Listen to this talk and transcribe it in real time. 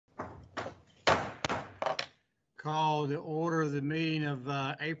Call the order of the meeting of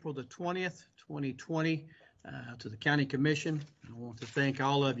April the 20th, 2020 to the County Commission. I want to thank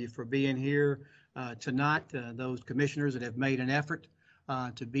all of you for being here tonight, those commissioners that have made an effort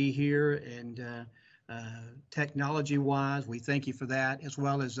to be here, and technology-wise, we thank you for that, as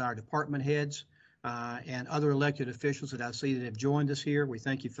well as our department heads and other elected officials that I see that have joined us here. We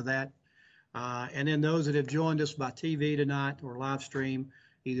thank you for that. And then those that have joined us by TV tonight or live stream,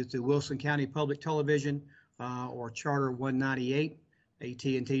 either through Wilson County Public Television or Charter 198,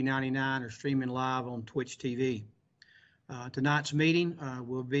 AT&T 99, or streaming live on Twitch TV. Tonight's meeting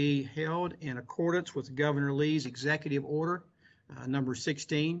will be held in accordance with Governor Lee's executive order number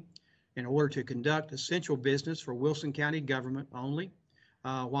 16, in order to conduct essential business for Wilson County government only,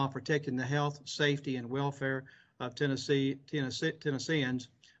 while protecting the health, safety, and welfare of Tennesseans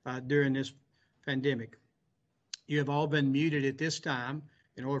during this pandemic. You have all been muted at this time.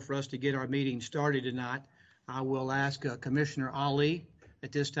 In order for us to get our meeting started tonight, I will ask Commissioner Ali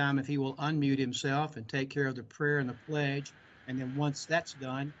at this time if he will unmute himself and take care of the prayer and the pledge. And then once that's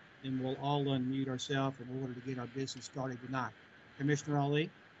done, then we'll all unmute ourselves in order to get our business started tonight. Commissioner Ali.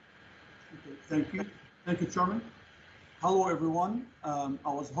 Okay, thank you. Thank you, Chairman. Hello, everyone. I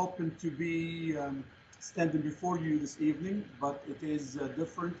was hoping to be standing before you this evening, but it is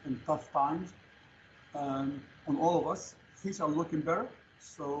different and tough times on all of us. Things are looking better.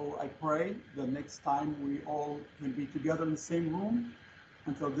 So I pray the next time we all can be together in the same room.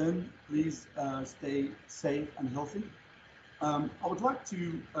 Until then, please stay safe and healthy. I would like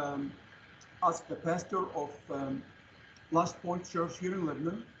to ask the pastor of Last Point Church here in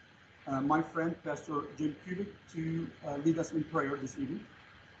Lebanon, my friend, Pastor Jim Kubik, to lead us in prayer this evening.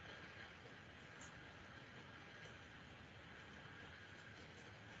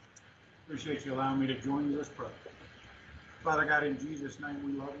 Appreciate you allowing me to join you. Let's pray. Father God, in Jesus' name,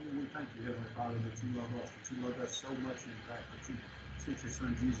 we love you, and we thank you, Heavenly Father, that you love us, that you love us so much, in fact, that you sent your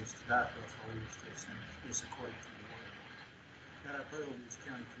Son Jesus to die for us while we were still sinners. This according to the word. God, I pray over this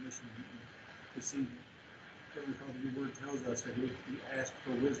county commission meeting this evening. Heavenly Father, your word tells us that if we ask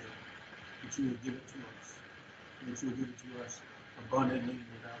for wisdom, that you will give it to us, and that you will give it to us abundantly and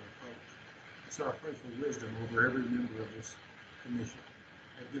without reproach. So I pray for wisdom over every member of this commission.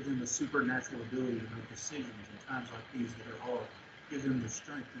 Give them the supernatural ability to make decisions in times like these that are hard. Give them the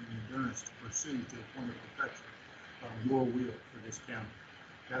strength and the endurance to pursue to the point of perfection your will for this county.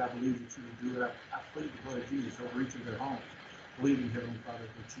 God, I believe that you will do it. I plead the blood of Jesus over each of their homes, believing, Heavenly Father,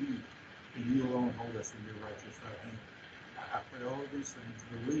 that you and you alone hold us in your righteous right hand. I pray all of these things,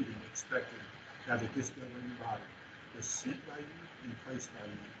 believing, expecting, God, that this governing body was sent by you and placed by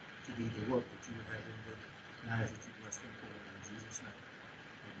you to do the work that you would have them do. And I ask that you bless them for it in Jesus' name.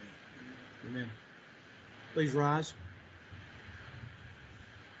 Amen. Please rise.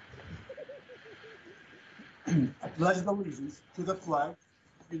 I pledge allegiance to the flag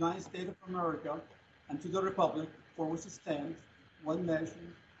of the United States of America and to the republic for which it stands, one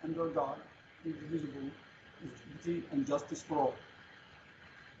nation, under God, indivisible, with liberty and justice for all.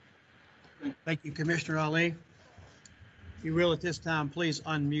 Thank you, Commissioner Ali. If you will, at this time, please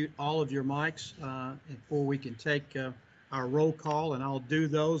unmute all of your mics before we can take our roll call, and I'll do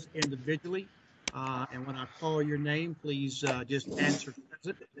those individually. And when I call your name, please just answer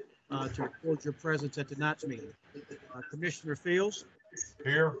present to record your presence at tonight's meeting. Commissioner Fields.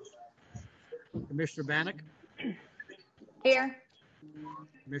 Here. Commissioner Bannock. Here.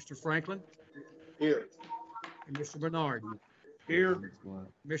 Commissioner Franklin. Here. Commissioner Bernard. Here.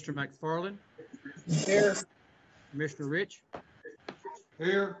 Commissioner McFarland. Here. Commissioner Rich.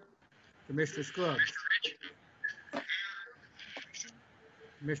 Here. Commissioner Scruggs.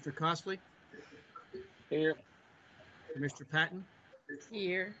 Commissioner Costley. Here. Commissioner Patton.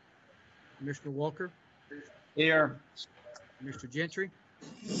 Here. Commissioner Walker. Here. Commissioner Gentry.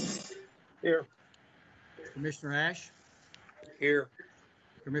 Here. Commissioner Ash. Here.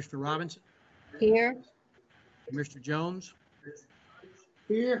 Commissioner Robinson. Here. Commissioner Jones.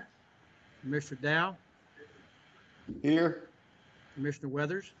 Here. Commissioner Dow. Here. Commissioner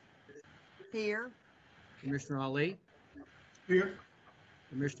Weathers. Here. Commissioner Ali. Here.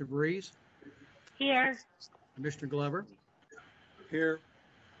 Commissioner Breeze. Here. Commissioner Glover. Here.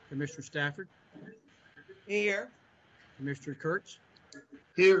 Commissioner Stafford. Here. Commissioner Kurtz.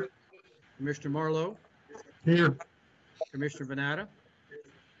 Here. Commissioner Marlowe. Here. Commissioner Vanatta.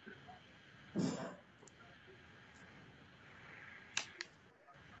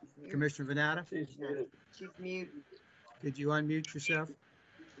 Commissioner Vanatta, She's muted. did you unmute yourself?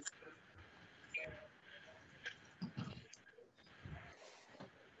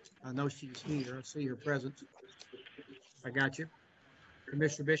 I know she's here. I see her presence. I got you.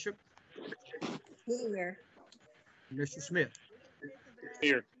 Commissioner Bishop. Here. Commissioner Smith.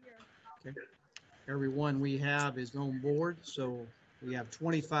 Here. Everyone we have is on board, so we have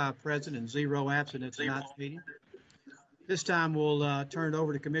 25 present and 0 absent at tonight's meeting. This time we'll turn it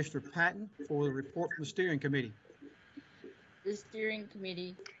over to Commissioner Patton for the report from the steering committee. The steering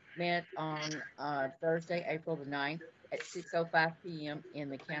committee met on Thursday, April the 9th at 6:05 p.m. in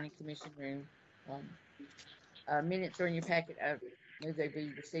the county commission room. Minutes are in your packet. Move they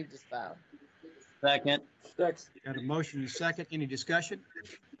be received as filed. Second. Got a motion and a second. Any discussion?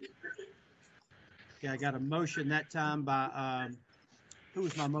 Okay, I got a motion that time by, who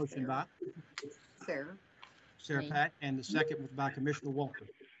was my motion by? Sarah. Sarah Me. Pat, and the second was by Commissioner Walker.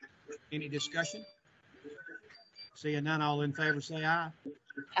 Any discussion? Seeing none, all in favor say aye.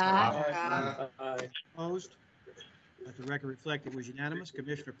 Opposed? Let the record reflect it was unanimous.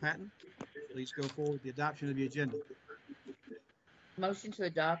 Commissioner Patton, please go forward with the adoption of the agenda. Motion to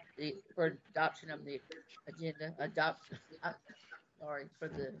adopt for adoption of the agenda. For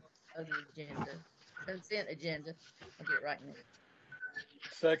the other agenda, consent agenda. I'll get right now.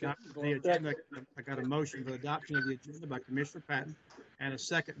 Second. The agenda, I got a motion for adoption of the agenda by Commissioner Patton and a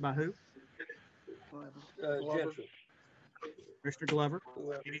second by who? Gentry. Commissioner Glover.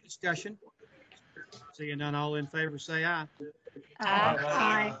 Any discussion? Seeing none, all in favor say aye.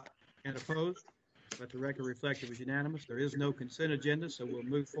 And opposed? Let the record reflect it was unanimous. There is no consent agenda, so we'll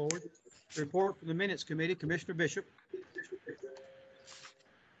move forward. Report from the Minutes Committee, Commissioner Bishop.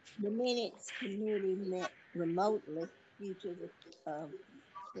 The Minutes Committee met remotely due to the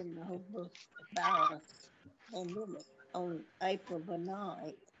virus pandemic on April the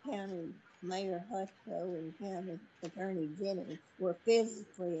 9th. County Mayor Hushko and County Attorney Jennings were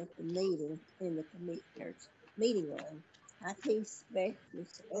physically at the meeting in the Commissioners' meeting room. IT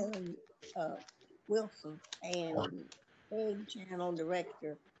Specialist Ellen Wilson and Egg Channel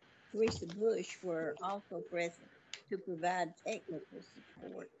Director Teresa Bush were also present to provide technical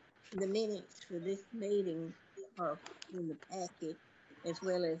support. The minutes for this meeting are in the packet, as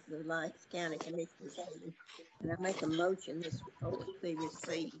well as the Lice County Commissioners meeting. And I make a motion this report be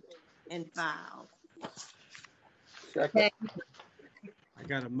received and filed. Second. I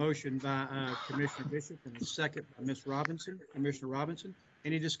got a motion by Commissioner Bishop and a second by Ms. Robinson. Commissioner Robinson,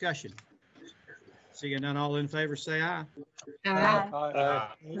 any discussion? Seeing none, all in favor say aye. Let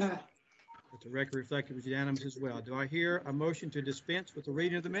the record reflect it was unanimous as well. Do I hear a motion to dispense with the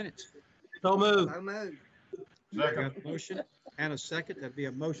reading of the minutes? So moved. So moved. I got a motion and a second. That'd be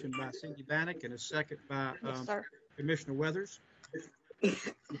a motion by Cindy Bannock and a second by Yes, sir. Commissioner Weathers.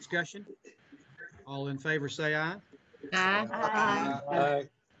 Discussion? All in favor say aye.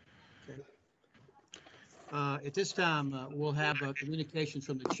 At this time, we'll have communications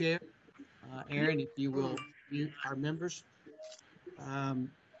from the chair. Aaron, if you will mute our members.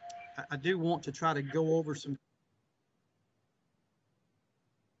 I do want to try to go over some.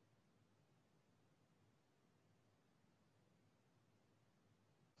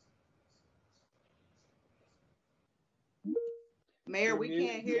 Mayor, we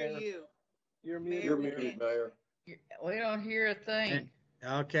can't hear you. You're Mayor, muted, Mayor. We don't hear a thing.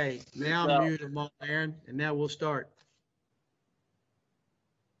 Okay, now mute them all, Aaron, and now we'll start.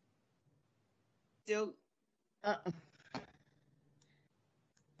 Still,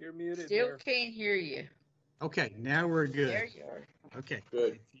 You're muted, Still Mayor. can't hear you. Okay, now we're good. There you are. Okay.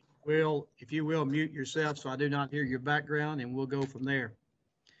 Good. If you will mute yourself so I do not hear your background, and we'll go from there.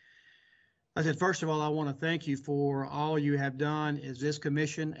 I said, first of all, I want to thank you for all you have done as this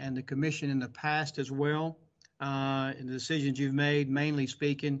commission and the commission in the past as well. And the decisions you've made, mainly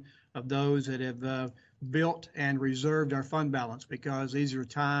speaking of those that have built and reserved our fund balance, because these are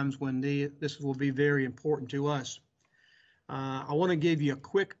times when this will be very important to us. I want to give you a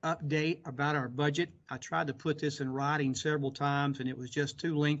quick update about our budget. I tried to put this in writing several times and it was just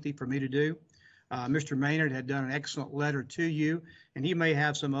too lengthy for me to do. Mr. Maynard had done an excellent letter to you, and he may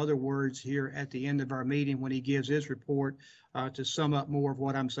have some other words here at the end of our meeting when he gives his report to sum up more of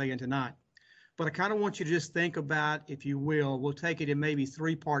what I'm saying tonight. But I kind of want you to just think about, if you will, we'll take it in maybe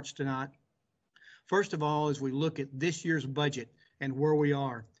 3 parts tonight. First of all, as we look at this year's budget and where we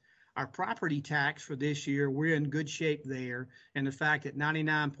are, our property tax for this year, we're in good shape there. And the fact that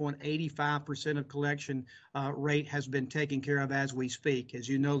 99.85% of collection rate has been taken care of as we speak. As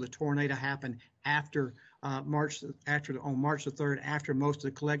you know, the tornado happened after on March the 3rd, after most of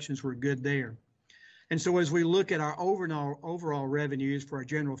the collections were good there. And so as we look at our overall revenues for our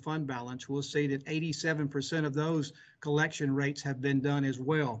general fund balance, we'll see that 87% of those collection rates have been done as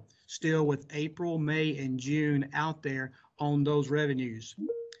well, still with April, May, and June out there on those revenues.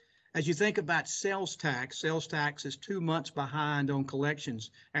 As you think about sales tax is 2 months behind on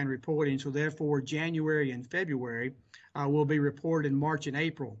collections and reporting. So therefore, January and February will be reported in March and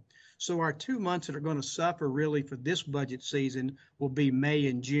April. So our 2 months that are going to suffer really for this budget season will be May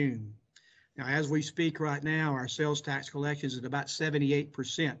and June. Now, as we speak right now, our sales tax collections is about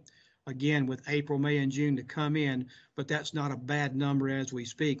 78%. Again, with April, May, and June to come in, but that's not a bad number as we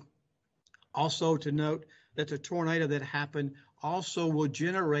speak. Also to note that the tornado that happened also will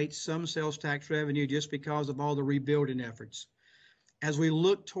generate some sales tax revenue just because of all the rebuilding efforts. As we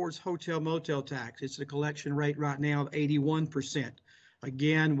look towards hotel motel tax, it's a collection rate right now of 81%.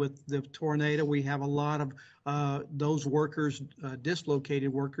 Again, with the tornado, we have a lot of those workers,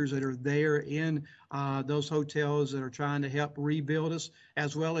 dislocated workers that are there in those hotels that are trying to help rebuild us,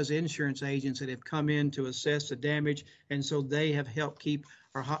 as well as insurance agents that have come in to assess the damage. And so they have helped keep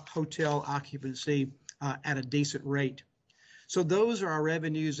our hotel occupancy at a decent rate. So those are our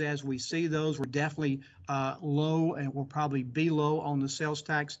revenues as we see those. We're definitely low and will probably be low on the sales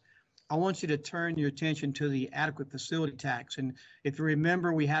tax. I want you to turn your attention to the adequate facility tax. And if you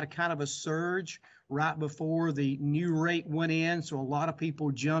remember, we had a kind of a surge right before the new rate went in. So a lot of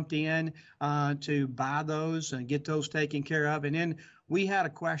people jumped in to buy those and get those taken care of. And then we had a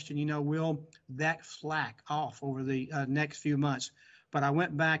question, you know, will that slack off over the next few months? But I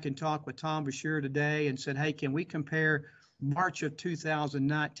went back and talked with Tom Bashir today and said, hey, can we compare March of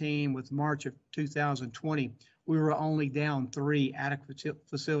 2019 with March of 2020? We were only down 3 adequate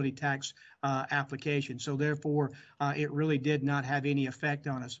facility tax applications. So therefore, it really did not have any effect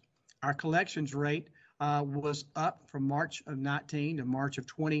on us. Our collections rate was up from March of 19 to March of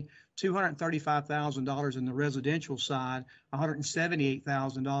 20, $235,000 in the residential side,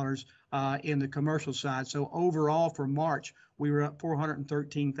 $178,000 in the commercial side. So overall for March, we were up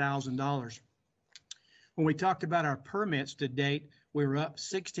 $413,000. When we talked about our permits to date, we were up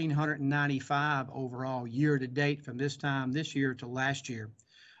 1,695 overall year to date from this time this year to last year.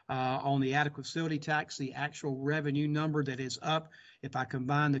 On the adequate facility tax, the actual revenue number that is up, if I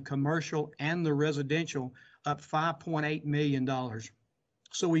combine the commercial and the residential, up $5.8 million.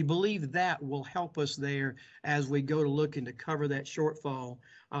 So we believe that will help us there as we go to looking to cover that shortfall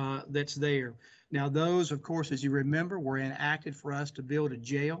that's there. Now those, of course, as you remember, were enacted for us to build a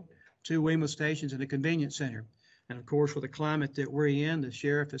jail, 2 WEMA stations, and a convenience center. And of course, with the climate that we're in, the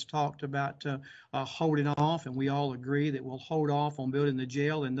sheriff has talked about holding off, and we all agree that we'll hold off on building the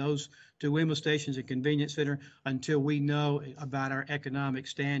jail and those 2 WEMA stations and convenience center until we know about our economic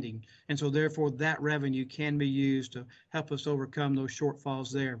standing. And so therefore, that revenue can be used to help us overcome those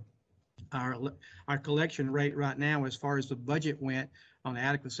shortfalls there. Our collection rate right now, as far as the budget went on the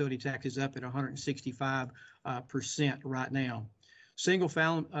adequate facility tax, is up at 165% right now. Single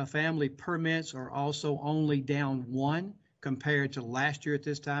family permits are also only down 1 compared to last year at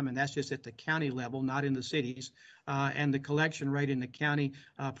this time, and that's just at the county level, not in the cities. And the collection rate in the county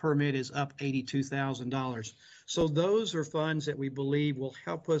permit is up $82,000. So those are funds that we believe will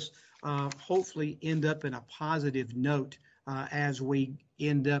help us hopefully end up in a positive note as we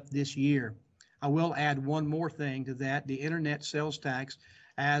end up this year. I will add one more thing to that. The internet sales tax,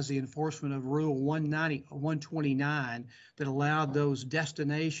 as the enforcement of Rule 129 that allowed those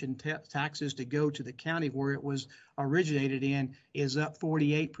destination taxes to go to the county where it was originated in, is up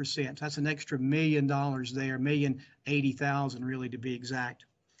 48%. That's an extra $1 million there, $1,080,000 really to be exact.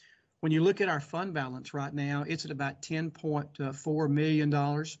 When you look at our fund balance right now, it's at about $10.4 million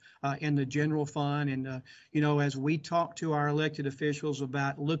in the general fund. And, you know, as we talk to our elected officials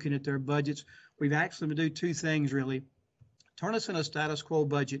about looking at their budgets, we've asked them to do 2 things really. Turn us in a status quo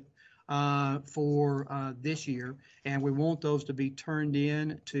budget for this year, and we want those to be turned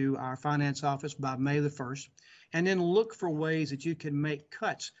in to our finance office by May the 1st, and then look for ways that you can make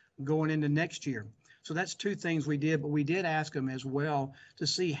cuts going into next year. So that's 2 things we did, but we did ask them as well to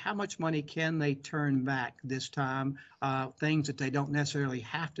see how much money can they turn back this time, things that they don't necessarily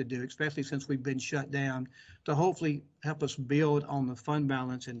have to do, especially since we've been shut down, to hopefully help us build on the fund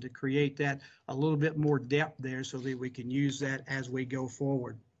balance and to create that a little bit more depth there so that we can use that as we go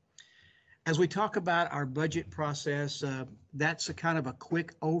forward. As we talk about our budget process, that's a kind of a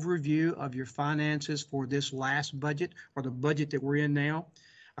quick overview of your finances for this last budget, or the budget that we're in now.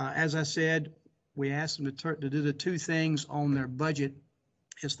 As I said, we asked them to do the 2 things on their budget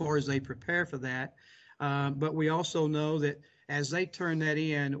as far as they prepare for that. But we also know that as they turn that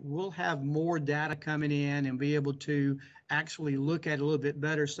in, we'll have more data coming in and be able to actually look at it a little bit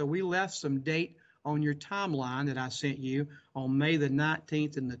better. So we left some date on your timeline that I sent you on May the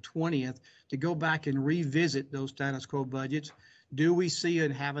 19th and the 20th to go back and revisit those status quo budgets. Do we see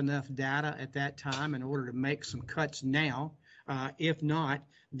and have enough data at that time in order to make some cuts now? If not,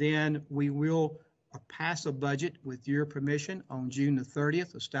 then we will pass a budget with your permission on June the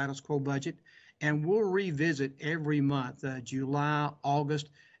 30th, a status quo budget, and we'll revisit every month, July, August,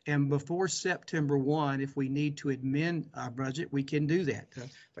 and before September 1, if we need to amend our budget, we can do that.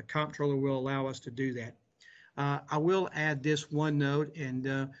 The comptroller will allow us to do that. I will add this one note,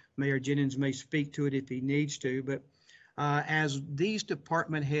 and Mayor Jennings may speak to it if he needs to, but as these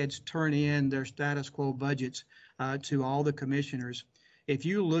department heads turn in their status quo budgets to all the commissioners, if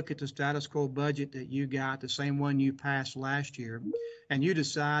you look at the status quo budget that you got, the same one you passed last year, and you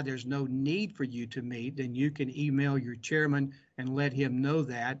decide there's no need for you to meet, then you can email your chairman and let him know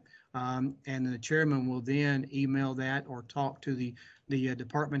that. And the chairman will then email that or talk to the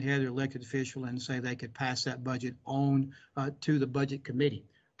department head or elected official and say they could pass that budget on to the budget committee.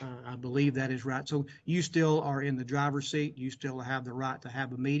 I believe that is right. So you still are in the driver's seat. You still have the right to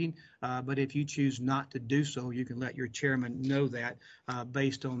have a meeting. But if you choose not to do so, you can let your chairman know that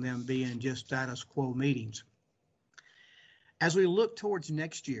based on them being just status quo meetings. As we look towards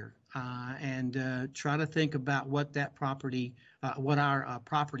next year and try to think about what that property, what our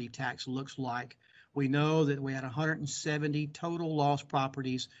property tax looks like, we know that we had 170 total lost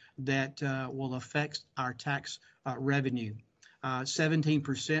properties that will affect our tax revenue.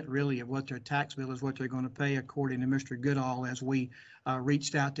 17% really of what their tax bill is what they're going to pay, according to Mr. Goodall, as we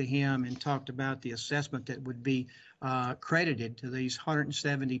reached out to him and talked about the assessment that would be credited to these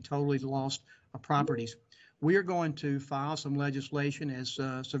 170 totally lost properties. We are going to file some legislation, as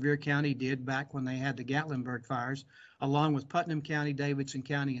Sevier County did back when they had the Gatlinburg fires, along with Putnam County, Davidson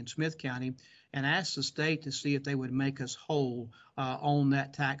County, and Smith County, and ask the state to see if they would make us whole on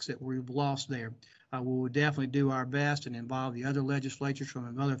that tax that we've lost there. We will definitely do our best and involve the other legislatures from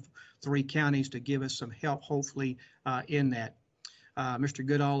another 3 counties to give us some help, hopefully, in that. Mr.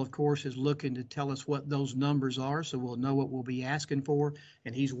 Goodall, of course, is looking to tell us what those numbers are, so we'll know what we'll be asking for,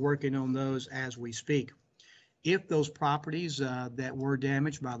 and he's working on those as we speak. If those properties that were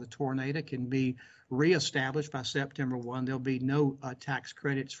damaged by the tornado can be reestablished by September 1, there'll be no tax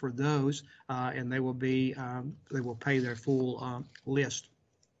credits for those, and they will pay their full list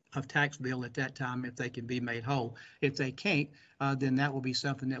of tax bill at that time if they can be made whole. If they can't, then that will be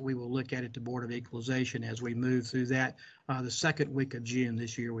something that we will look at the Board of Equalization as we move through that the second week of June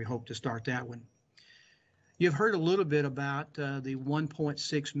this year. We hope to start that one. You've heard a little bit about the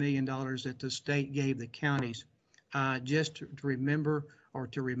 $1.6 million that the state gave the counties. Just to remember or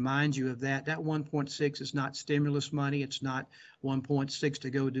to remind you of that 1.6 is not stimulus money. It's not 1.6 to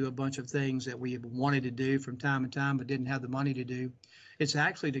go do a bunch of things that we have wanted to do from time to time but didn't have the money to do. It's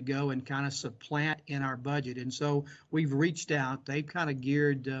actually to go and kind of supplant in our budget. And so we've reached out. They've kind of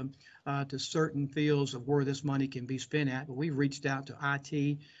geared to certain fields of where this money can be spent at. But we've reached out to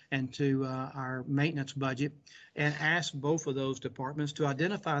IT and to our maintenance budget and asked both of those departments to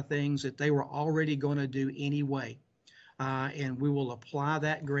identify things that they were already going to do anyway. And we will apply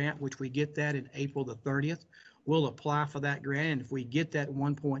that grant, which we get that in April the 30th. We'll apply for that grant, and if we get that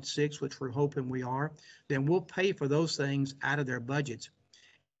 1.6, which we're hoping we are, then we'll pay for those things out of their budgets.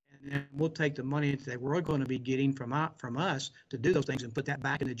 And then we'll take the money that we're going to be getting from us to do those things and put that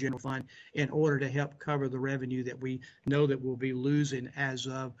back in the general fund in order to help cover the revenue that we know that we'll be losing as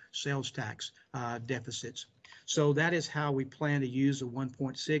of sales tax deficits. So that is how we plan to use the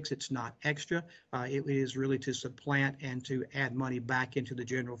 1.6. It's not extra. It is really to supplant and to add money back into the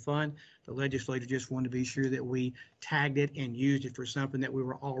general fund. The legislature just wanted to be sure that we tagged it and used it for something that we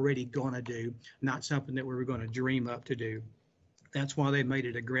were already going to do, not something that we were going to dream up to do. That's why they made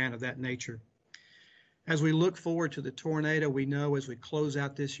it a grant of that nature. As we look forward to the tornado, we know as we close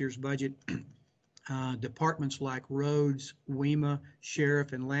out this year's budget, departments like roads, WEMA,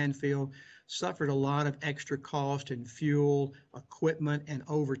 sheriff, and landfill suffered a lot of extra cost in fuel, equipment, and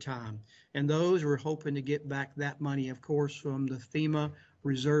overtime. And those we're hoping to get back that money, of course, from the FEMA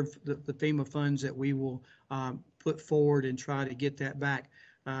reserve, the FEMA funds that we will put forward and try to get that back.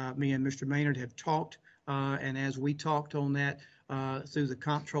 Me and Mr. Maynard have talked, and as we talked on that through the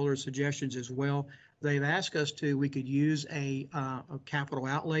comptroller's suggestions as well, they've asked us we could use a capital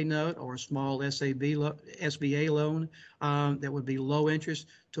outlay note or a small SBA loan that would be low interest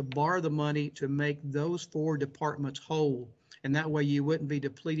to borrow the money to make those 4 departments whole. And that way you wouldn't be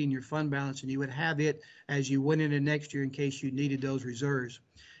depleting your fund balance and you would have it as you went into next year in case you needed those reserves.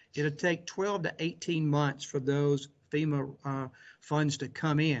 It'll take 12 to 18 months for those FEMA funds to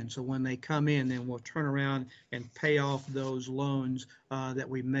come in. So when they come in, then we'll turn around and pay off those loans that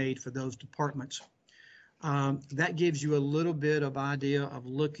we made for those departments. That gives you a little bit of idea of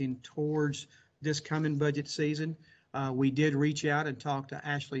looking towards this coming budget season. We did reach out and talk to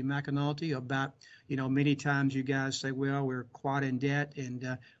Ashley McAnulty about, many times you guys say, well, we're quite in debt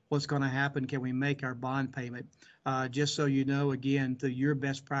and what's going to happen? Can we make our bond payment? Just so you know, again, through your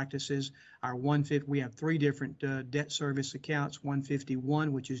best practices, our 150, we have 3 different debt service accounts,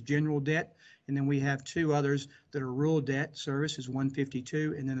 151, which is general debt. And then we have 2 others that are rural debt service is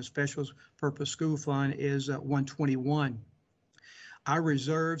 152. And then a special purpose school fund is 121. Our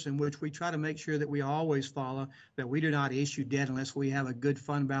reserves, in which we try to make sure that we always follow, that we do not issue debt unless we have a good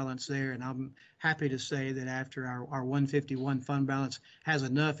fund balance there. And I'm happy to say that after our 151 fund balance has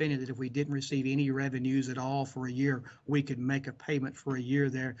enough in it that if we didn't receive any revenues at all for a year, we could make a payment for a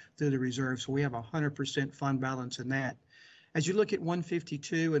year there through the reserve. So we have 100% fund balance in that. As you look at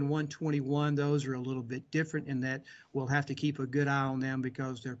 152 and 121, those are a little bit different in that we'll have to keep a good eye on them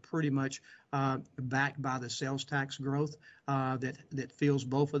because they're pretty much backed by the sales tax growth that fills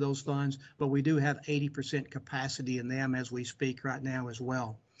both of those funds. But we do have 80% capacity in them as we speak right now as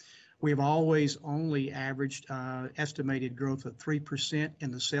well. We have always only averaged estimated growth of 3%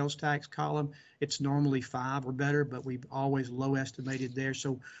 in the sales tax column. It's normally 5 or better, but we've always low estimated there.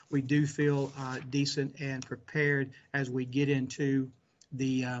 So we do feel decent and prepared as we get into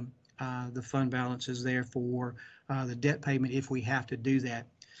the fund balances there for the debt payment if we have to do that.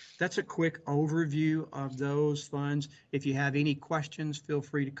 That's a quick overview of those funds. If you have any questions, feel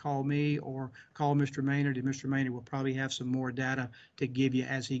free to call me or call Mr. Maynard, and Mr. Maynard will probably have some more data to give you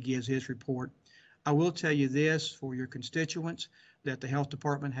as he gives his report. I will tell you this for your constituents, that the health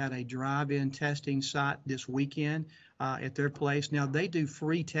department had a drive-in testing site this weekend at their place. Now, they do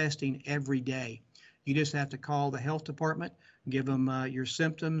free testing every day. You just have to call the health department, give them your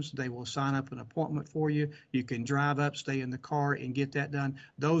symptoms. They will sign up an appointment for you. You can drive up, stay in the car, and get that done.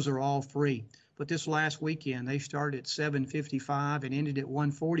 Those are all free. But this last weekend, they started at 7:55 and ended at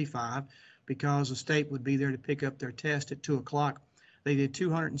 1:45 because the state would be there to pick up their test at 2 o'clock. They did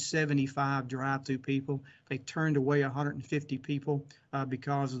 275 drive-through people. They turned away 150 people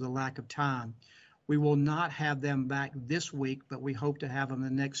because of the lack of time. We will not have them back this week, but we hope to have them the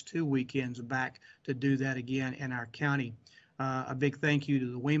next 2 weekends back to do that again in our county. A big thank you to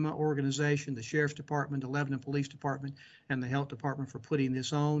the WEMA organization, the Sheriff's Department, the Lebanon Police Department, and the Health Department for putting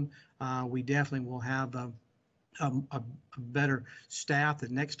this on. We definitely will have a better staff the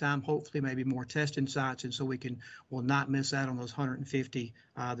next time, hopefully maybe more testing sites, and so we'll not miss out on those 150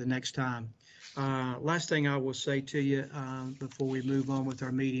 the next time. Last thing I will say to you before we move on with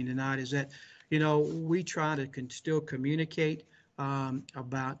our meeting tonight is that we try to still communicate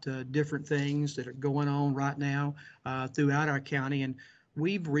about different things that are going on right now throughout our county. And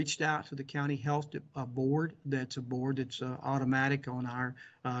we've reached out to the county health board. That's a board that's automatic on our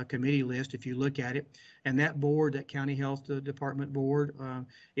committee list if you look at it. And that board, that county health department board,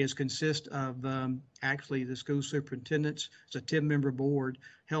 consists of actually the school superintendents. It's a 10-member board,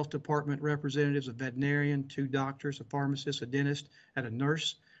 health department representatives, a veterinarian, 2 doctors, a pharmacist, a dentist, and a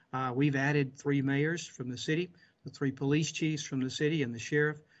nurse. We've added 3 mayors from the city, the 3 police chiefs from the city and the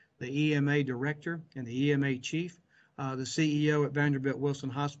sheriff, the EMA director and the EMA chief, the CEO at Vanderbilt Wilson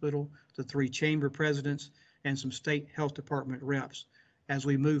Hospital, the 3 chamber presidents, and some state health department reps. As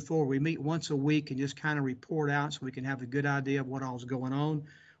we move forward, we meet once a week and just kind of report out so we can have a good idea of what all is going on.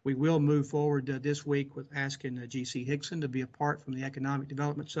 We will move forward this week with asking G.C. Hickson to be a part from the economic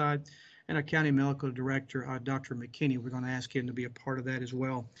development side, and our county medical director, Dr. McKinney. We're going to ask him to be a part of that as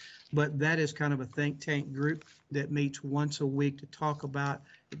well. But that is kind of a think tank group that meets once a week to talk about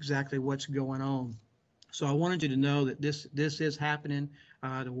exactly what's going on. So I wanted you to know that this is happening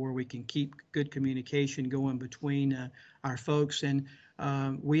to where we can keep good communication going between our folks. And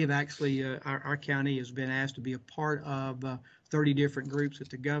we have actually, our county has been asked to be a part of 30 different groups that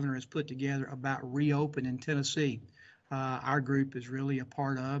the governor has put together about reopening Tennessee. Our group is really a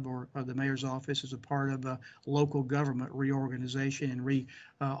part of, or the mayor's office is a part of a local government reorganization and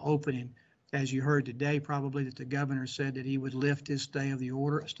reopening. As you heard today, probably that the governor said that he would lift his stay of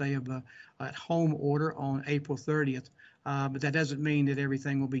at home order on April 30th. But that doesn't mean that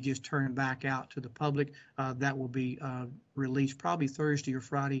everything will be just turned back out to the public. That will be released probably Thursday or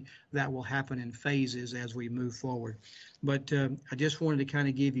Friday. That will happen in phases as we move forward. But I just wanted to kind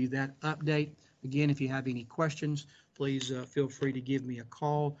of give you that update. Again, if you have any questions, please feel free to give me a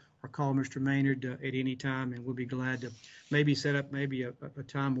call or call Mr. Maynard at any time, and we'll be glad to maybe set up a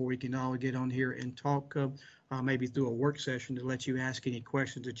time where we can all get on here and talk maybe through a work session to let you ask any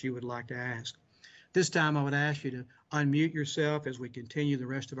questions that you would like to ask. This time I would ask you to unmute yourself as we continue the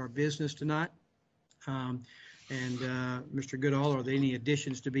rest of our business tonight. Mr. Goodall, are there any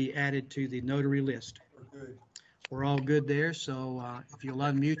additions to be added to the notary list? We're good. We're all good there. So if you'll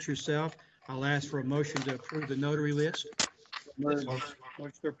unmute yourself, I'll ask for a motion to approve the notary list. Motion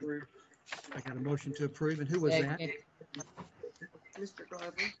approved. I got a motion to approve, and who was that? Second. Mr.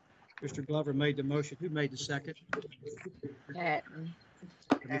 Glover? Mr. Glover made the motion. Who made the second? Patton.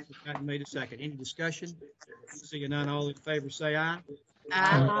 Mr. Patton made the second. Any discussion? Seeing none, all in favor, say aye.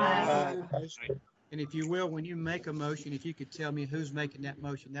 Aye. Opposed? And if you will, when you make a motion, if you could tell me who's making that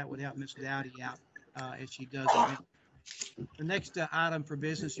motion, that would help Ms. Dowdy out as she does it. The next item for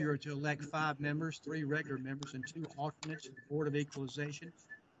business, you are to elect 5 members, 3 regular members, and 2 alternates to the Board of Equalization.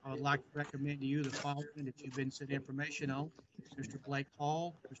 I would like to recommend to you the following that you've been sent information on: Mr. Blake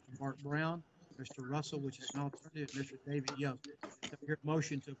Hall, Mr. Mark Brown, Mr. Russell, which is an alternative, Mr. David Yost. So your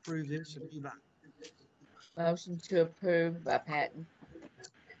motion to approve this and move on. Motion to approve by Patton.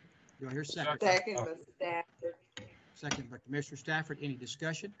 Do I hear a second? Second by Stafford. Second by Commissioner Stafford. Any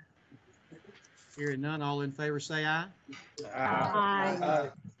discussion? Hearing none, all in favor say aye. Aye.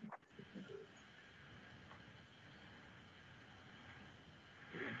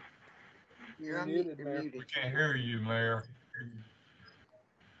 You're on muted, you're Mayor. muted. We can't hear you, Mayor.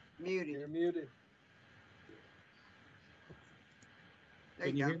 Muted. You're muted. There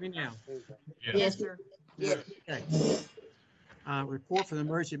Can you you go. hear me now? Yes, sir. Yes. Okay. Report from the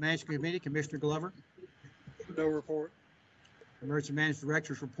Emergency Management Committee, Commissioner Glover. No report. Emergency Management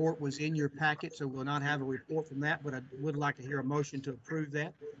Director's report was in your packet, so we'll not have a report from that, but I would like to hear a motion to approve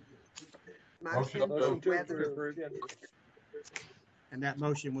that. Motion, Motion to Weathers. approve. And that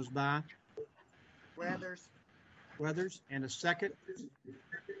motion was by Weathers. Weathers, and a second,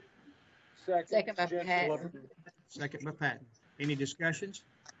 Second by Gentry. Patton. second by Patton. Any discussions?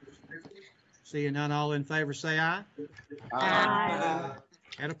 Seeing none, all in favor say aye. Aye.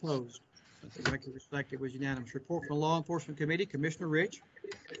 And opposed. The record reflected was unanimous. Report from the Law Enforcement Committee, Commissioner Rich.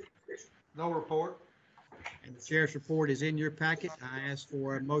 No report. And the Sheriff's report is in your packet. I ask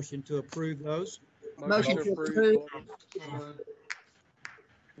for a motion to approve those. Motion to approve.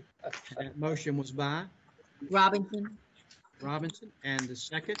 That motion was by Robinson. Robinson, and the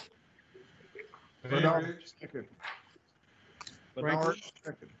second, Bernard. Franklin,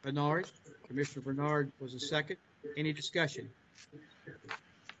 Bernard. Commissioner Bernard was a second. Any discussion?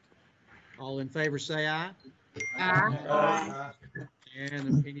 All in favor say aye. And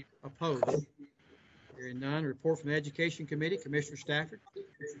any opposed? Hearing none. Report from the Education Committee, Commissioner Stafford.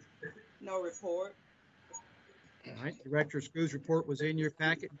 No report. All right, Director of Schools report was in your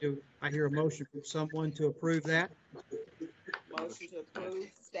packet. Do I hear a motion from someone to approve that? Motion to approve,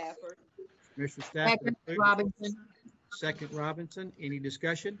 Stafford. Commissioner Stafford. Second, approved. Robinson. Second, Robinson. Any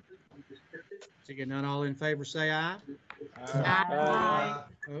discussion? Seeing none, all in favor say aye.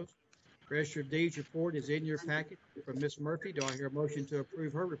 Opposed? Register of Deeds report is in your packet from Ms. Murphy. Do I hear a motion to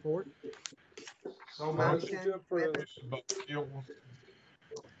approve her report? So Motion to approve. I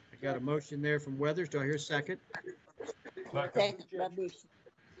got a motion there from Weathers. Do I hear a second? Second by Bishop.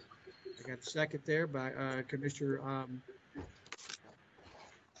 I got a second there by Commissioner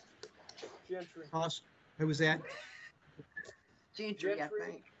Gentry. Haas. Who was that? Gentry, I Gentry.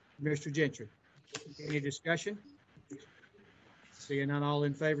 think. Mr. Gentry. Any discussion? Seeing none, all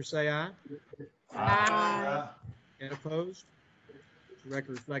in favor say aye. And opposed? The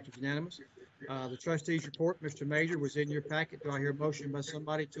record reflected unanimous. The trustees report, Mr. Major, was in your packet. Do I hear a motion by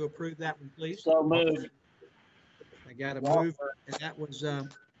somebody to approve that one, please? So moved. I got a move, and that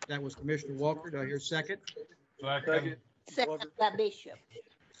was Commissioner Walker. Do I hear a second? Second. Second by Bishop.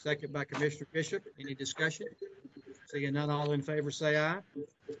 Second by Commissioner Bishop. Any discussion? Seeing none, all in favor say aye.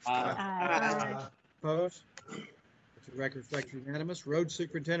 Opposed? The record reflects unanimous. Road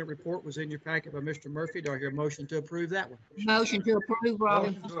Superintendent report was in your packet by Mr. Murphy. Do I hear a motion to approve that one? Motion to approve,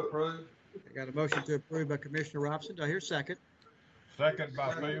 Robinson. Motion to approve. I got a motion to approve by Commissioner Robinson. Do I hear a second? Second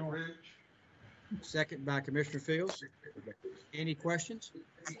by Field. Second by Commissioner Fields. Any questions?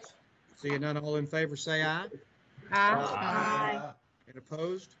 Seeing none, all in favor say aye. And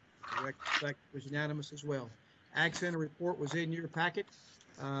opposed? The record reflects was unanimous as well. Ag Center report was in your packet,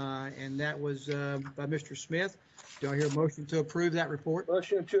 and that was by Mr. Smith. Do I hear a motion to approve that report?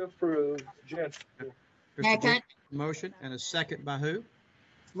 Motion to approve. Gentry. Mr. Second, Motion, and a second by who?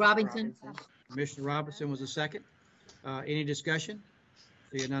 Robinson. Commissioner Robinson was a second. Any discussion?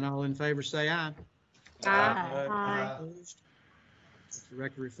 Seeing none, all in favor say aye. Opposed? The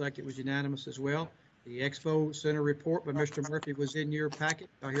record reflected was unanimous as well. The Expo Center report by Mr. Murphy was in your packet.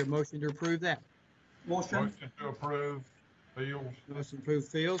 Do I hear a motion to approve that? Motion. Motion to approve. Field. Motion approved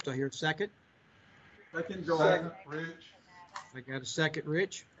Fields. Do I hear a second? Second, Joel. Second, Rich. I got a second,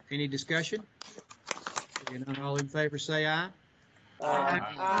 Rich. Any discussion? Seeing none, all in favor say aye.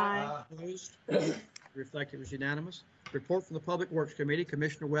 Opposed? Reflected was unanimous. Report from the Public Works Committee,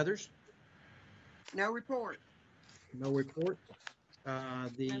 Commissioner Weathers. No report. No report.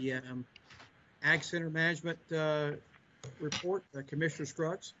 The Ag Center Management report, Commissioner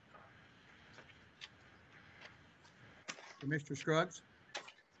Scruggs. Commissioner Scruggs.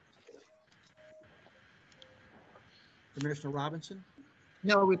 Commissioner Robinson.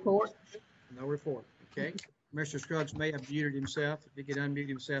 No report. No report. Okay. Commissioner Scruggs may have muted himself. If he could unmute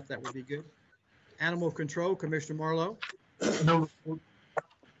himself, that would be good. Animal Control, Commissioner Marlowe. No report.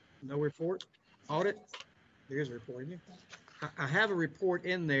 No report. Audit. There's a report. Isn't there? I have a report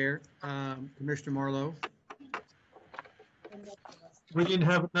in there, Commissioner Marlowe. We didn't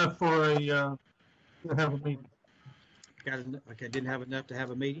have enough for to have a meeting. Okay, didn't have enough to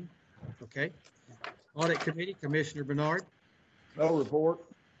have a meeting. Okay. Audit Committee, Commissioner Bernard. No report.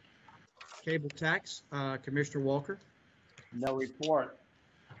 Cable Tax, Commissioner Walker. No report.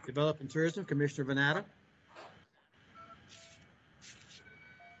 Development Tourism, Commissioner Vanatta.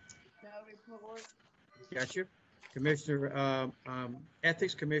 No report. Gotcha. Commissioner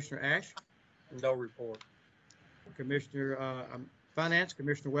Ethics, Commissioner Ash. No report. Commissioner Finance,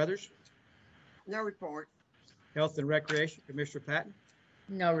 Commissioner Weathers. No report. Health and Recreation, Commissioner Patton.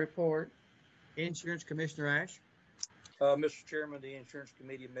 No report. Insurance, Commissioner Ash. Mr. Chairman, the insurance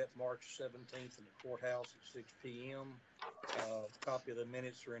committee met March 17th in the courthouse at 6 p.m. Copy of the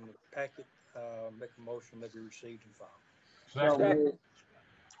minutes are in the packet. Make a motion that be received and filed. Second.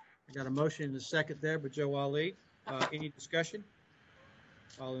 I got a motion and a second there by Joe Ali. Any discussion?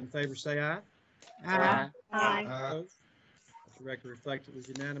 All in favor say aye. Aye. Opposed? Let the record reflect it was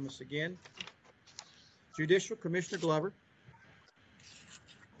unanimous again. Judicial, Commissioner Glover.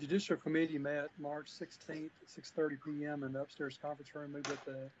 Judicial Committee met March 16th at 6:30 p.m. in the upstairs conference room. Move that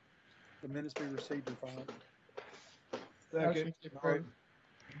the minutes be received and filed. Motion to approve.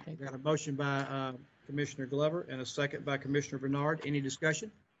 I got a motion by Commissioner Glover and a second by Commissioner Bernard. Any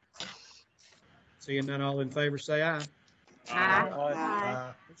discussion? Seeing none, all in favor say aye.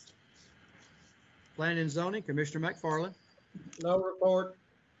 Aye. Planning and Zoning, Commissioner McFarland. No report.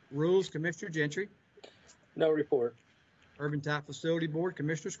 Rules, Commissioner Gentry. No report. Urban Type Facility Board,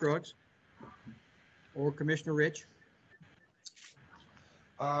 Commissioner Scruggs. Or Commissioner Rich.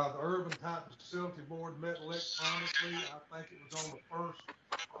 The Urban Type Facility Board met electronically. I think it was on the 1st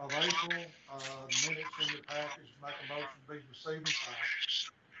of April. The minutes in the package, make a motion to be received and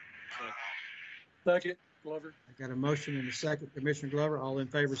filed. Second, Glover. I got a motion and a second, Commissioner Glover. All in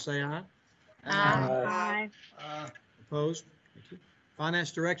favor say aye. Aye. Opposed? Thank you.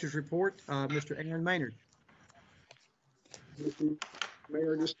 Finance Director's Report, Mr. Aaron Maynard.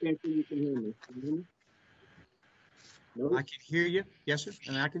 Mayor, just can't see you can hear me. Can you hear me? No, I can hear you. Yes, sir.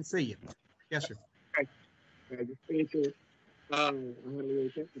 And I can see you. Yes, sir. I just can't hear. I had a little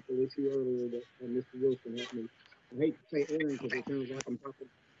technical issue earlier that Mr. Wilson helped me. I hate to say Aaron because it sounds like I'm talking.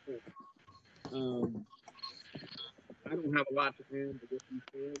 I don't have a lot to add to what you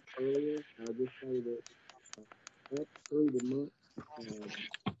said earlier. I'll just say that up through the month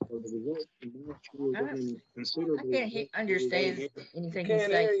for the results from last year, I getting considerably. can't understand anything you Can't hear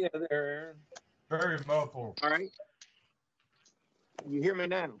say. you there, Aaron. Very muffled. All right. You hear me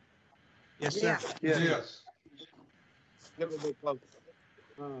now? Yes, sir. Yeah. Yes. Get a little bit closer.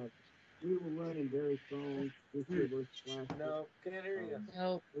 We were running very strong this year versus last year. No, can't hear you.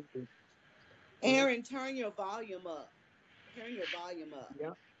 No. Okay. Aaron, turn your volume up. Turn your volume up.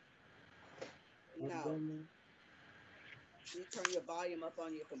 Yep. I've No, done you turn your volume up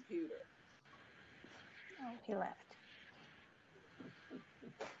on your computer. Oh, he left.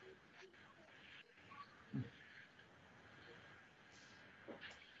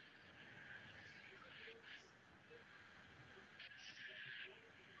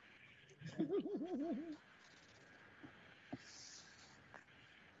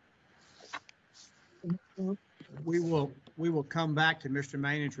 We will come back to Mr.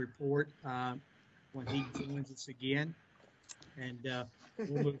 Maynard's report when he joins us again. And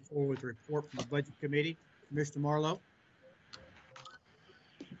we'll move forward with the report from the Budget Committee. Mr. Marlowe.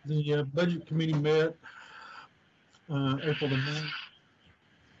 The Budget Committee met April the 9th.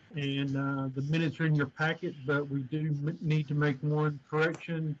 And the minutes are in your packet, but we do need to make one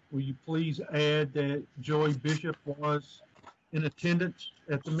correction. Will you please add that Joy Bishop was in attendance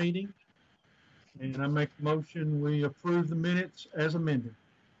at the meeting? And I make a motion, we approve the minutes as amended.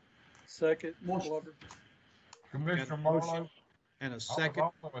 Second, Glover. Commissioner motion. Marlowe, And a I was second.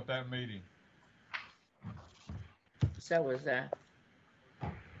 also at that meeting. So was that.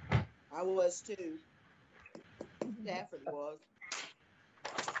 I was too. Stafford was.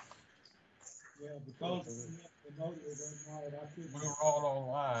 Yeah, because the vote was on I We were all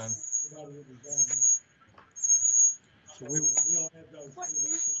online. So we, We'll have those. What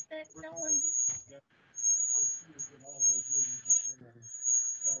is that noise?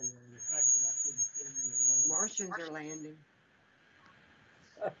 Martians are landing.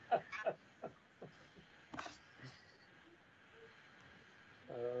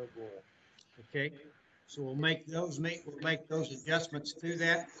 Oh, boy. Okay, so we'll make those adjustments to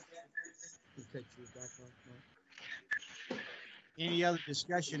that. We'll take you back on, Mark. Any other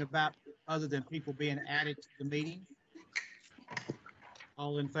discussion about, other than people being added to the meeting?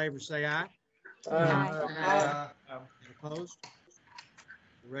 All in favor, say aye. Opposed?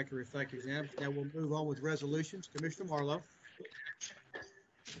 The record reflects unanimous. Now we'll move on with resolutions. Commissioner Marlowe.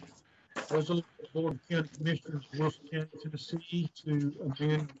 Resolution of the Board of County Commissioners of Wilson County, Tennessee to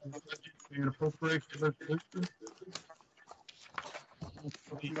amend the budget and appropriation resolution.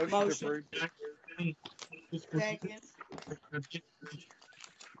 Motion. Second.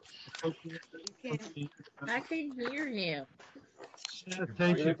 I can hear him. Sanitation.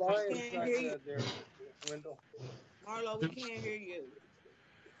 Can't hear you. Marlo, we can't hear you.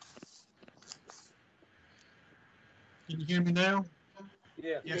 Can you hear me now?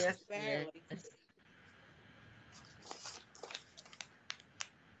 Yeah. Yes, barely.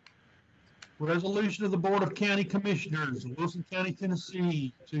 Resolution of the Board of County Commissioners of Wilson County,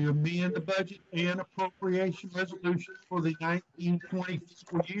 Tennessee to amend the budget and appropriation resolution for the 1920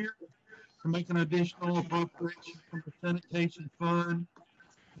 fiscal year to make an additional appropriation from the sanitation fund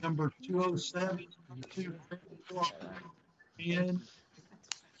number 207 to and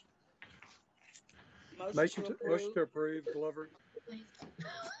Motion to approve, Glover.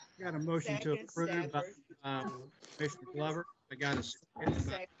 Got a motion to Second, approve by Stafford. Commissioner Glover. I got a second by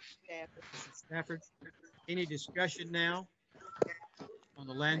Second, Stafford. Stafford. Any discussion now on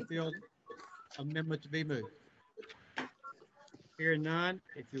the landfill amendment to be moved? Hearing none,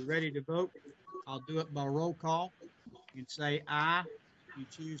 if you're ready to vote, I'll do it by roll call. You can say aye if you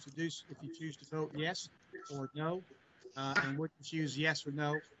choose to vote yes or no. And what you choose yes or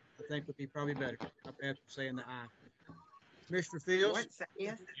no, I think would be probably better. Not bad for saying the aye. Commissioner Fields?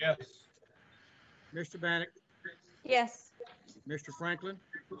 Yes. Yes. Mr. Bannock? Yes. Mr. Franklin?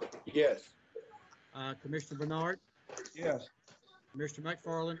 Yes. Commissioner Bernard? Yes. Mr.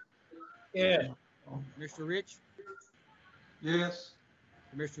 McFarland? Yes. Mr. Rich? Yes.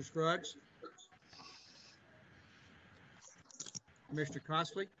 Mr. Scruggs? Mr.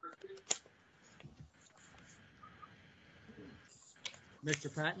 Costley?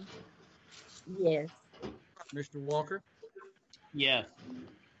 Mr. Patton? Yes. Mr. Walker? Yes.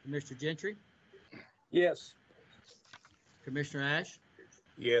 Mr. Gentry? Yes. Commissioner Ash?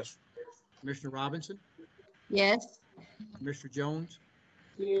 Yes. Commissioner Robinson? Yes. Mr. Jones?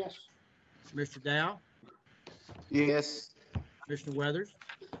 Yes. Mr. Dow? Yes. Mr. Weathers?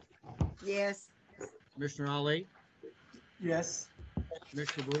 Yes. Mr. Ali? Yes.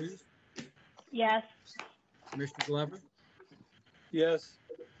 Mr. Blues? Yes. Mr. Glover? Yes.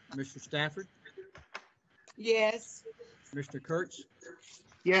 Mr. Stafford? Yes. Mr. Kurtz?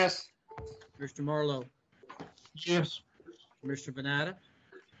 Yes. Mr. Marlowe? Yes. Mr. Venata?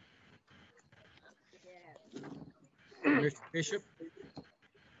 Mr. Bishop?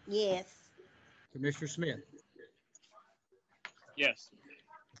 Yes. Commissioner Smith? Yes.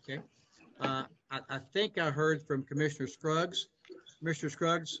 Okay. I think I heard from Commissioner Scruggs. Commissioner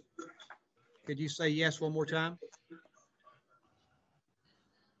Scruggs, could you say yes one more time?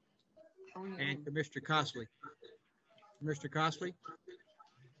 Oh, yeah. And Commissioner Costley? Mr. Costley?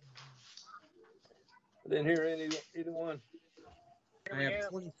 I didn't hear either one. I have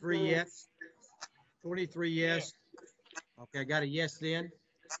 23 yes. 23 yes. Okay, I got a yes then.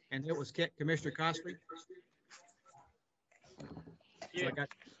 And it was Commissioner Costley? So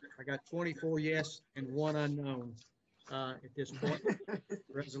I got 24 yes and 1 unknown at this point.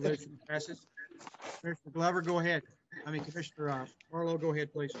 Resolution passes. Commissioner Glover, go ahead. Commissioner Marlowe, go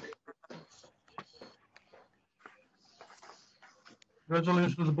ahead, please.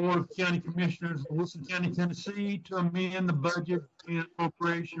 Resolution of the Board of County Commissioners of Wilson County, Tennessee to amend the budget and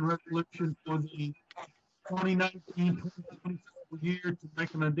appropriation resolution for the 2019-2020 year to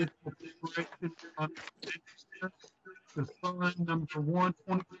make an additional appropriation on the fund number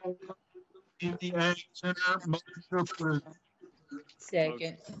 124 in the Ag Center. Motion to approve.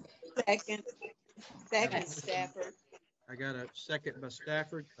 Second. Second, Stafford. I got a second by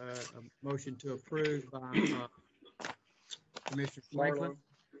Stafford, a motion to approve by Commissioner Franklin,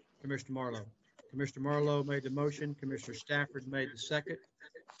 Commissioner Marlowe. Commissioner Marlowe made the motion, Commissioner Stafford made the second.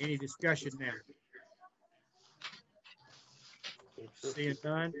 Any discussion now? Seeing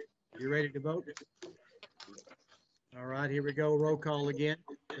none, you ready to vote? All right, here we go, roll call again.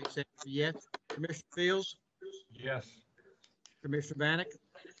 Please say yes. Commissioner Fields? Yes. Commissioner Bannock?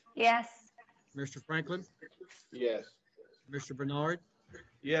 Yes. Mr. Franklin? Yes. Mr. Bernard?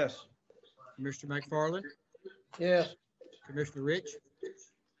 Yes. Mr. McFarland? Yes. Commissioner Rich,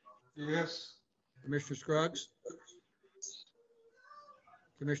 Yes. Commissioner Scruggs,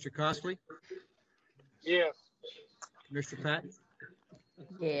 Commissioner Costley, Yes. Commissioner Patton,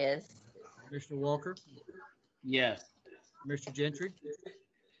 Yes. Commissioner Walker, Yes. Commissioner Gentry,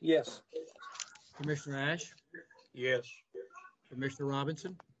 Yes. Commissioner Ash, Yes. Commissioner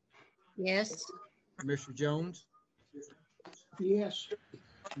Robinson, Yes. Commissioner Jones, Yes.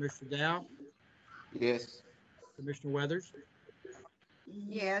 Commissioner Dow, Yes. Commissioner Weathers,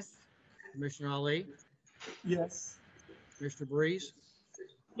 Yes. Commissioner Ali, Yes. Commissioner Breeze,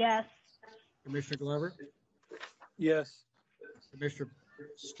 Yes. Commissioner Glover, Yes. Commissioner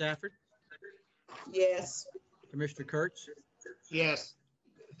Stafford, Yes. Commissioner Kurtz, Yes.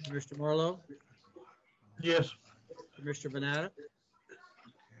 Commissioner Marlowe, Yes. Commissioner Banata,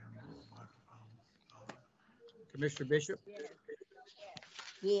 Commissioner Bishop,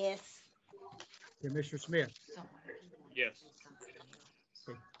 Yes. Commissioner Smith. Yes.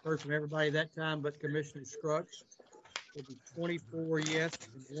 Okay, heard from everybody that time but Commissioner Scruggs. Will be 24 yes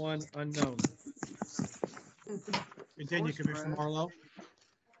and 1 unknown. Continue, Commissioner Marlowe.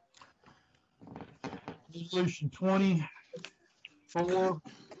 Resolution 24-3,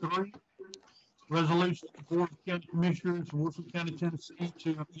 resolution of the Board of County Commissioners of Wilson County, Tennessee to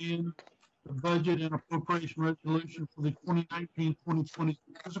amend the budget and appropriation resolution for the 2019-2020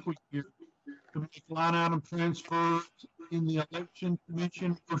 fiscal year to make line item transfers in the election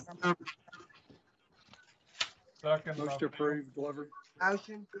commission. Second. Motion approved, Glover.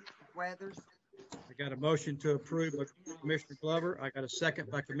 Motion, Weathers. I got a motion to approve by Commissioner Glover. I got a second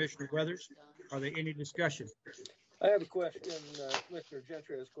by Commissioner Weathers. Are there any discussion? I have a question, Commissioner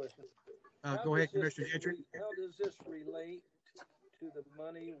Gentry has a question. Go ahead, Commissioner Gentry. How does this relate to the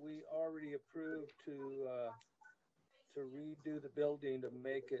money we already approved to redo the building to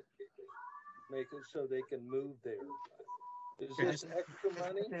make it so they can move there? Is this extra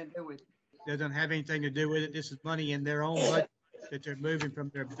money? Doesn't have anything to do with it. This is money in their own budget that they're moving from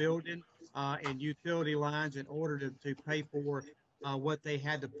their building and utility lines in order to pay for what they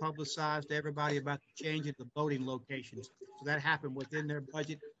had to publicize to everybody about the change in the voting locations. So that happened within their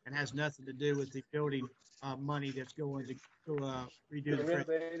budget and has nothing to do with the building money that's going to redo the.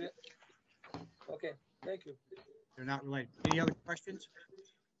 Renovate it? Okay, thank you. They're not related. Any other questions?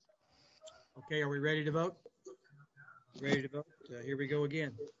 Okay, are we ready to vote? Ready to vote? Here we go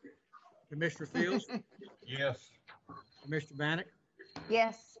again. Commissioner Fields, Yes. Commissioner Bannock,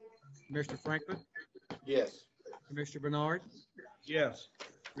 Yes. Commissioner Franklin, Yes. Commissioner Bernard, Yes.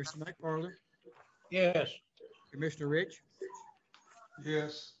 Commissioner McFarland, Yes. Commissioner Rich,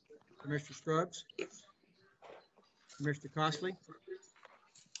 Yes. Commissioner Scruggs, Commissioner Costley,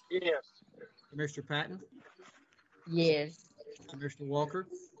 Yes. Commissioner Patton, Yes. Commissioner Walker,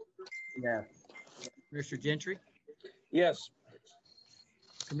 Yes. Commissioner Gentry, Yes.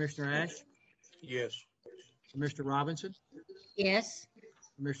 Commissioner Ash, Yes. Commissioner Robinson, Yes.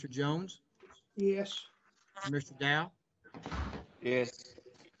 Commissioner Jones, Yes. Commissioner Dow, Yes.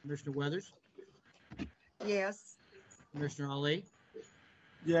 Commissioner Weathers, Yes. Commissioner Ali,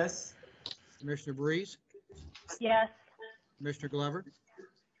 Yes. Commissioner Breeze, Yes. Commissioner Glover,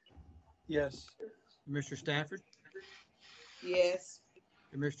 Yes. Commissioner Stafford, Yes.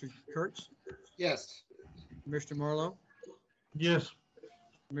 Commissioner Kurtz, Yes. Commissioner Marlowe, Yes.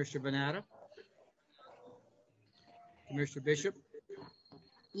 Commissioner Banata, Commissioner Bishop,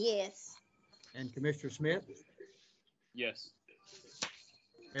 Yes. and Commissioner Smith. Yes.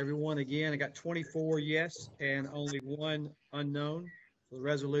 Everyone, again, I got 24 yes and only 1 unknown. So the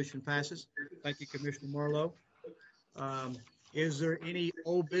resolution passes. Thank you, Commissioner Marlowe. Is there any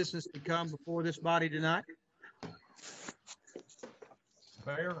old business to come before this body tonight?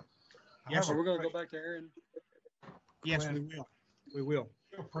 Mayor? Yes, sir. We're gonna go back to Aaron. Yes, we will. We will.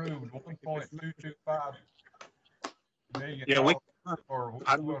 Approved $1.225 million Yeah, we- for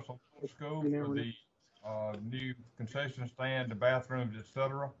Russell School for the new concession stand, the bathrooms,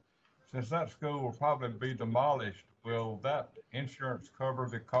 etc. Since that school will probably be demolished, will that insurance cover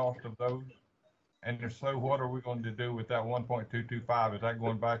the cost of those? And if so, what are we going to do with that 1.225? Is that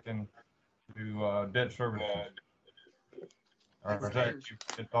going back into debt service? Or is that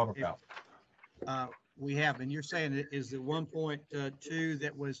been thought about? We have, and you're saying it is the 1.2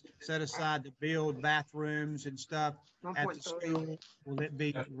 that was set aside to build bathrooms and stuff at the school. Will it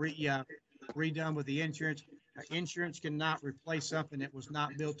be redone with the insurance? Insurance cannot replace something that was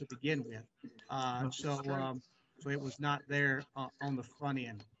not built to begin with. So it was not there on the front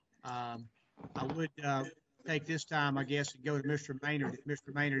end. I would take this time, I guess, to go to Mr. Maynard. If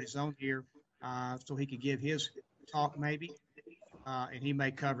Mr. Maynard is on here, so he could give his talk maybe, and he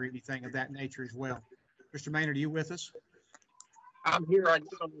may cover anything of that nature as well. Mr. Maynard, are you with us? I'm here. I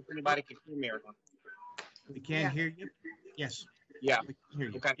just don't know if anybody can hear me or not. We can Yeah. hear you. Yes. Yeah. We can hear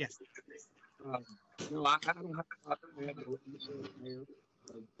you. Okay. Yes. No, I don't have a lot to add to what you said, Mayor.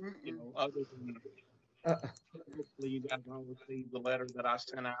 You know, other than hopefully you guys all received the letter that I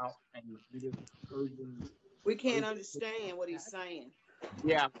sent out, and we just urging. We can't understand what he's saying.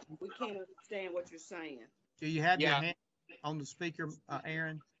 Yeah. We can't understand what you're saying. Do you have your Yeah. hand on the speaker,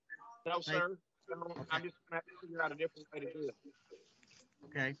 Aaron? No, Hey. sir. No, I'm just gonna have to figure out a different way to do it.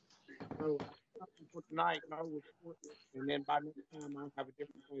 Okay. So for tonight, no report, and then by next time I'll have a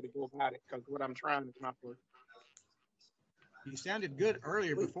different way to go about it because what I'm trying is not working. You sounded good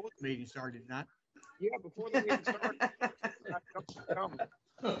earlier before the meeting started, not? Yeah, before the meeting started.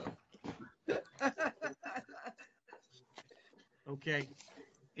 Okay.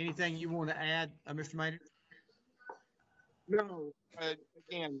 Anything you want to add, Mr. Maynard? No,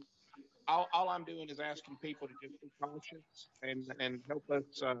 again, all I'm doing is asking people to just be cautious and help us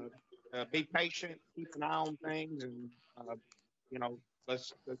be patient, keep an eye on things, and you know,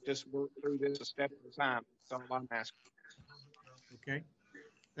 let's just work through this a step at a time. That's all I'm asking. Okay.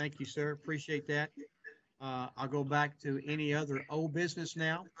 Thank you, sir. Appreciate that. I'll go back to any other old business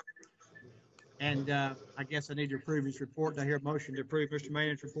now. And I guess I need to approve his report. Do I hear a motion to approve Mr.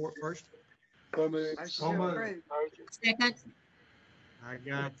 Maynard's report first? Motion approved. Second. I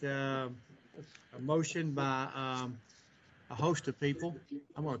got a motion by a host of people.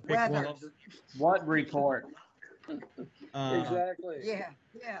 I'm going to pick one. Weathers. What report? Exactly. Yeah,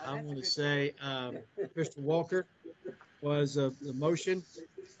 I'm that's going a to good say Mr. Walker was the motion.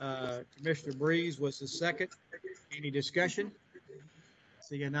 Commissioner Breeze was the second. Any discussion?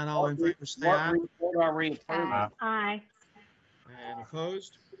 Seeing none, all in favor, say What aye. report are we approving? Aye. And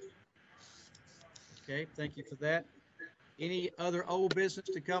opposed? Okay, thank you for that. Any other old business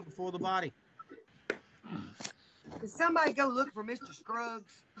to come before the body? Did somebody go look for Mr.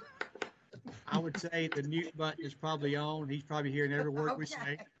 Scruggs? I would say the mute button is probably on. He's probably hearing every word we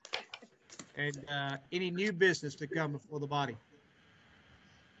say. Okay. And any new business to come before the body?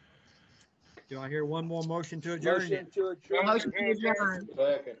 Do I hear one more motion to adjourn? Motion to adjourn. Motion to adjourn.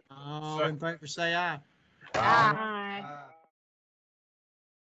 Second. All in favor, say aye. Aye.